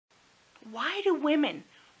why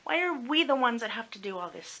are we the ones that have to do all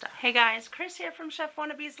this stuff? Hey guys, Chris here from Chef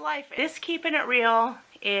Wannabe's Life. This Keeping It Real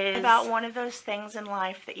is about one of those things in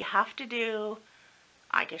life that you have to do.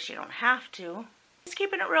 I guess you don't have to. This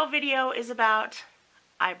Keeping It Real video is about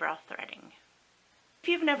eyebrow threading. If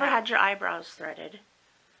you've never had your eyebrows threaded,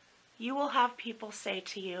 you will have people say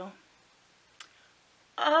to you,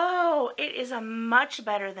 oh, it is much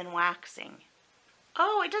better than waxing.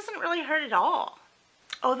 Oh, it doesn't really hurt at all.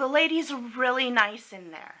 Oh, the lady's really nice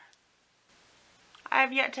in there. I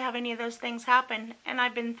have yet to have any of those things happen, and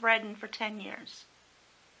I've been threading for 10 years.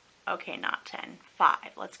 Okay, not 10, 5.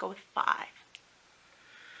 Let's go with 5.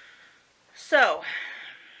 So,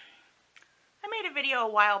 I made a video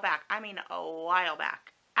a while back.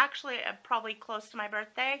 Actually, probably close to my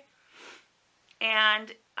birthday.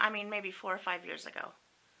 And, maybe 4 or 5 years ago.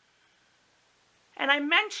 And I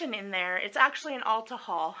mention in there, it's actually an Ulta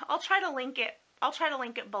haul. I'll try to link it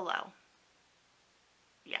below.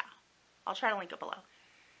 Yeah, I'll try to link it below.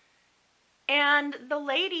 And the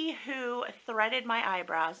lady who threaded my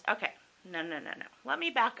eyebrows, okay, no. Let me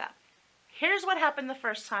back up. Here's what happened the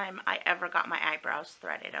first time I ever got my eyebrows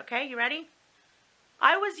threaded, okay? You ready?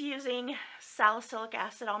 I was using salicylic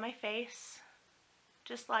acid on my face,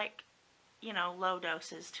 just like, low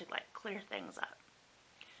doses to clear things up.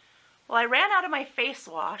 Well, I ran out of my face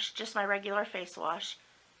wash, just my regular face wash,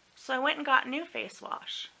 so I went and got new face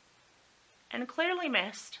wash, and clearly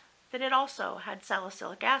missed that it also had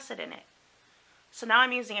salicylic acid in it. So now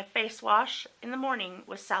I'm using a face wash in the morning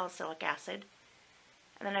with salicylic acid,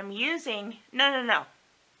 and then I'm using, no.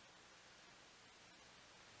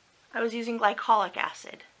 I was using glycolic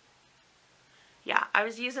acid. Yeah, I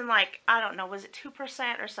was using I don't know, was it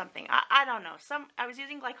 2% or something? I don't know. I was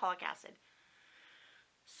using glycolic acid.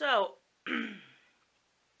 So,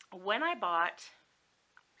 when I bought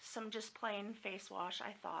some just plain face wash,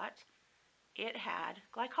 I thought it had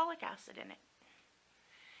glycolic acid in it.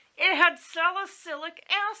 It had salicylic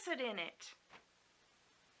acid in it.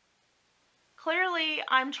 Clearly,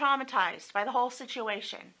 I'm traumatized by the whole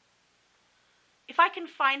situation. If I can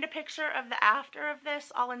find a picture of the after of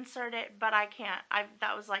this, I'll insert it, but I can't.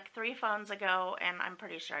 That was 3 phones ago, and I'm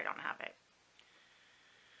pretty sure I don't have it.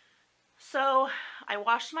 So, I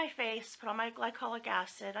washed my face, put on my glycolic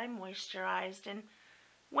acid, I moisturized, and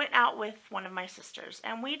went out with one of my sisters.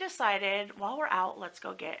 And we decided, while we're out, let's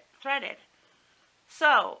go get threaded.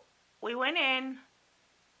 So, we went in.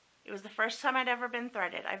 It was the first time I'd ever been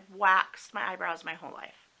threaded. I've waxed my eyebrows my whole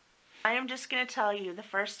life. I am just going to tell you, the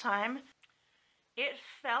first time, it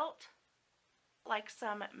felt like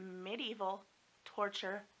some medieval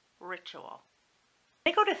torture ritual.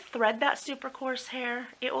 When I go to thread that super coarse hair,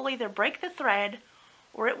 it will either break the thread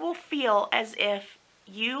or it will feel as if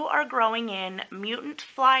you are growing in mutant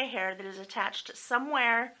fly hair that is attached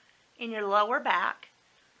somewhere in your lower back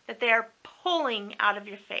that they are pulling out of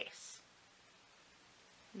your face.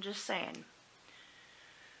 I'm just saying.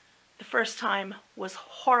 The first time was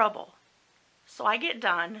horrible. So I get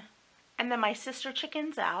done, and then my sister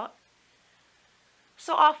chickens out.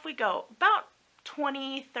 So off we go. About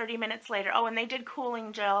 20-30 minutes later. Oh, and they did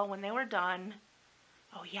cooling gel when they were done.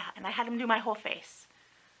 Oh yeah, and I had them do my whole face.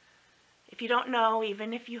 If you don't know,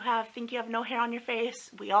 even if you think you have no hair on your face,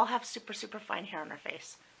 we all have super fine hair on our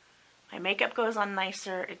face. My makeup goes on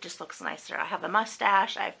nicer, it just looks nicer. I have a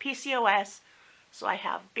mustache, I have PCOS, so I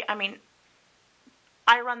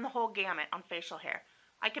run the whole gamut on facial hair.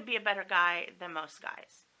 I could be a better guy than most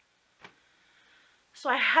guys. So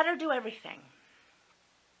I had her do everything.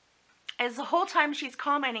 As the whole time she's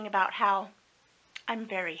commenting about how I'm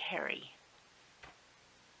very hairy.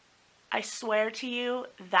 I swear to you,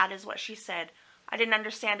 that is what she said. I didn't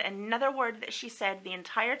understand another word that she said the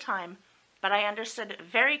entire time, but I understood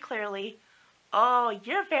very clearly, oh,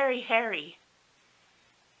 you're very hairy.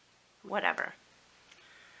 Whatever.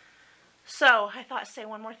 So I thought, say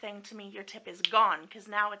one more thing to me, your tip is gone, because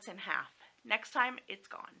now it's in half. Next time, it's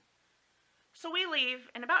gone. So we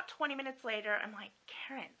leave, and about 20 minutes later, I'm like,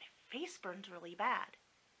 Karen, my face burns really bad.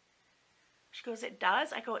 She goes, it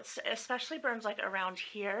does? I go, it especially burns around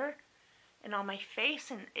here and on my face,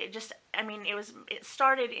 and it just, it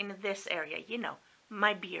started in this area,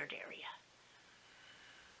 my beard area.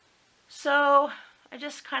 So I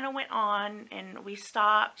just kind of went on, and we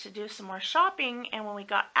stopped to do some more shopping, and when we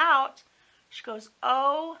got out, she goes,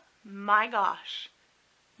 oh my gosh,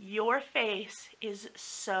 your face is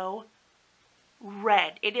so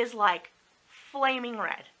red. It is flaming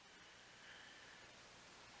red.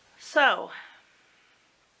 So,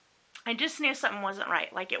 I just knew something wasn't right.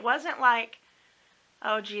 It wasn't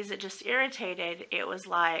oh geez, it just irritated. It was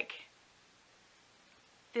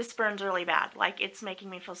this burns really bad. Like, it's making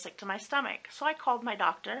me feel sick to my stomach. So I called my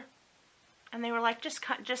doctor, and they were like, just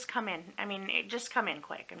come in. I mean, just come in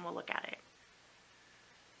quick, and we'll look at it.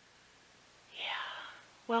 Yeah.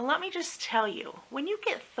 Well, let me just tell you, when you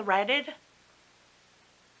get threaded,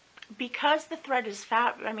 because the thread is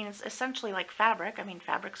it's essentially like fabric. I mean,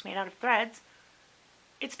 fabric's made out of threads.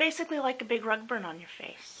 It's basically like a big rug burn on your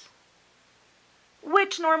face,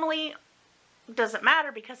 which normally doesn't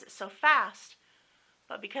matter because it's so fast.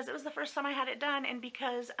 But because it was the first time I had it done, and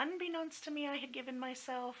because unbeknownst to me, I had given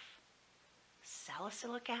myself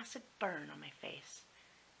salicylic acid burn on my face,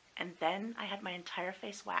 and then I had my entire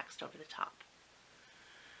face waxed over the top.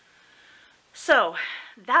 So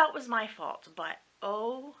that was my fault, but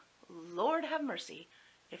oh Lord have mercy,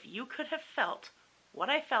 if you could have felt what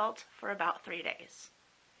I felt for about 3 days.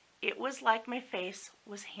 It was like my face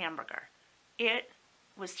was hamburger. It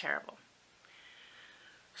was terrible.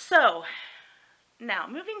 So now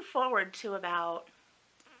moving forward to about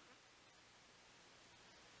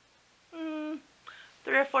 3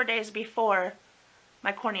 or 4 days before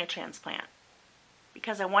my cornea transplant,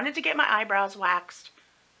 because I wanted to get my eyebrows waxed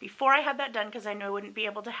before I had that done, because I knew I wouldn't be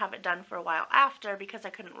able to have it done for a while after, because I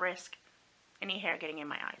couldn't risk any hair getting in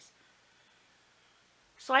my eyes.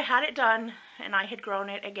 So I had it done, and I had grown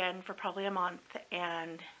it again for probably a month,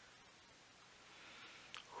 and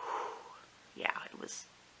yeah, it was,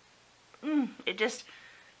 it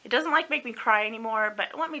doesn't like make me cry anymore,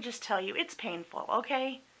 but let me just tell you, it's painful,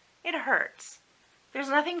 okay? It hurts. There's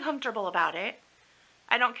nothing comfortable about it.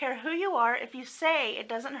 I don't care who you are. If you say it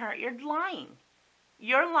doesn't hurt, you're lying.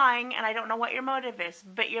 You're lying, and I don't know what your motive is,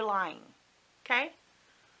 but you're lying, okay?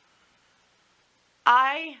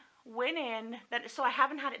 I went in, so I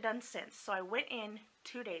haven't had it done since, so I went in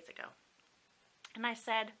 2 days ago, and I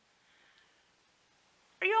said,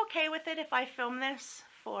 are you okay with it if I film this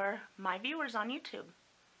for my viewers on YouTube?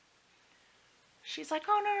 She's like,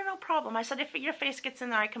 oh, no problem. I said, if your face gets in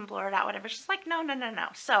there, I can blur it out, whatever. She's like, no.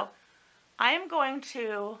 So I am going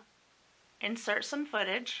to insert some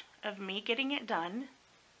footage of me getting it done.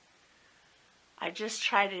 I just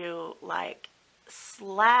try to like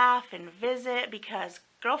laugh and visit, because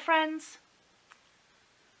girlfriends,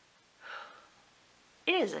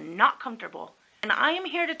 it is not comfortable. And I am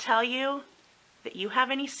here to tell you that you have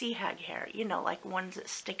any sea hag hair, you know, like ones that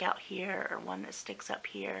stick out here, or one that sticks up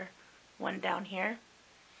here, one down here.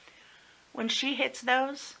 When she hits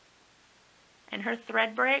those and her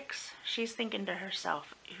thread breaks, she's thinking to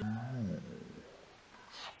herself, this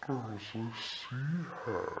girl's a sea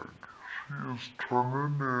hag. She is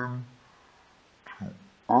turning into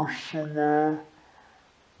Ursula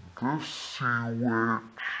the Sea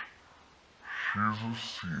Witch. She's a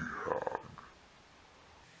sea hag.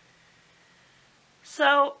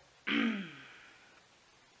 So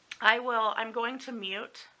I'm going to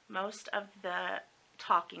mute most of the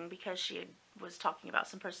talking, because she was talking about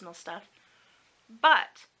some personal stuff.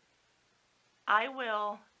 But I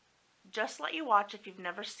will just let you watch, if you've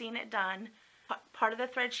never seen it done, part of the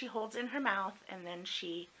thread she holds in her mouth, and then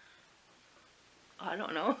she, I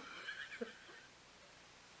don't know.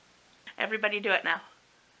 Everybody do it now.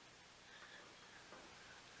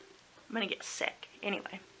 I'm gonna get sick.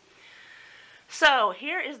 Anyway. So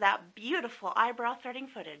here is that beautiful eyebrow threading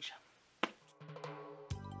footage.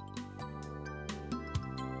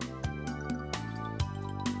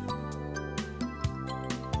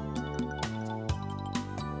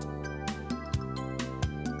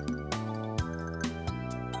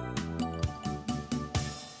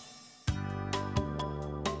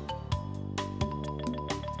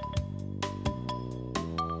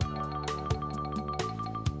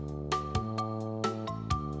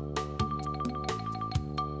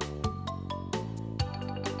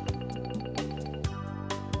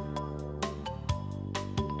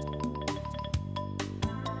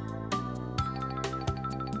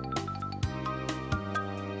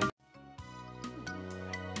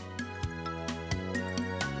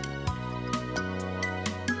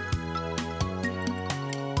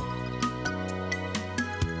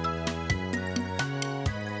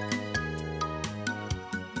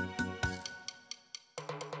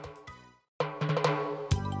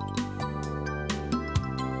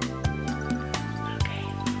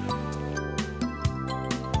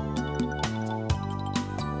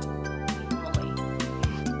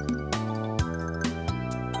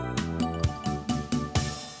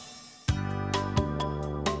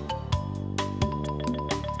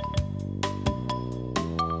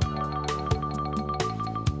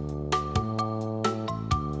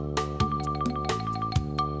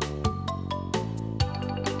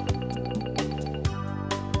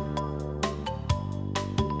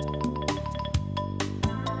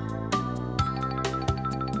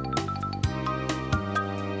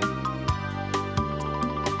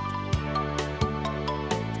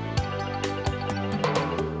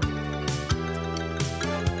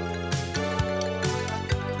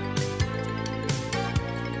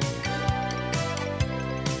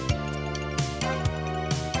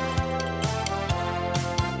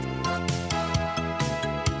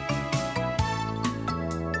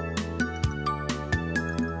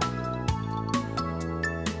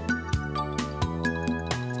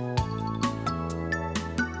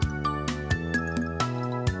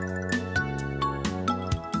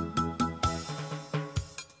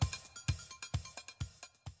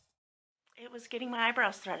 getting my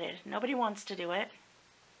eyebrows threaded. Nobody wants to do it.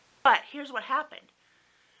 But here's what happened.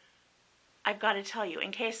 I've got to tell you,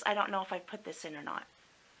 in case I don't know if I put this in or not.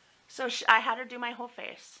 So I had her do my whole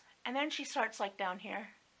face. And then she starts like down here.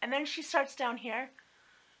 And then she starts down here.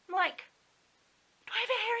 I'm like, do I have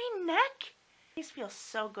a hairy neck? These feel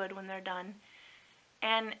so good when they're done.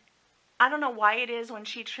 And I don't know why it is when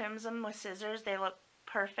she trims them with scissors, they look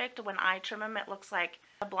perfect. When I trim them, it looks like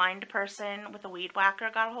a blind person with a weed whacker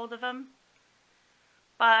got a hold of them.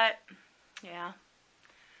 But, yeah.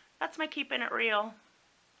 That's my keeping it real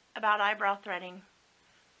about eyebrow threading.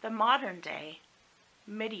 The modern day,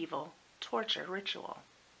 medieval torture ritual.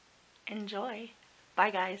 Enjoy.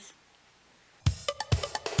 Bye, guys.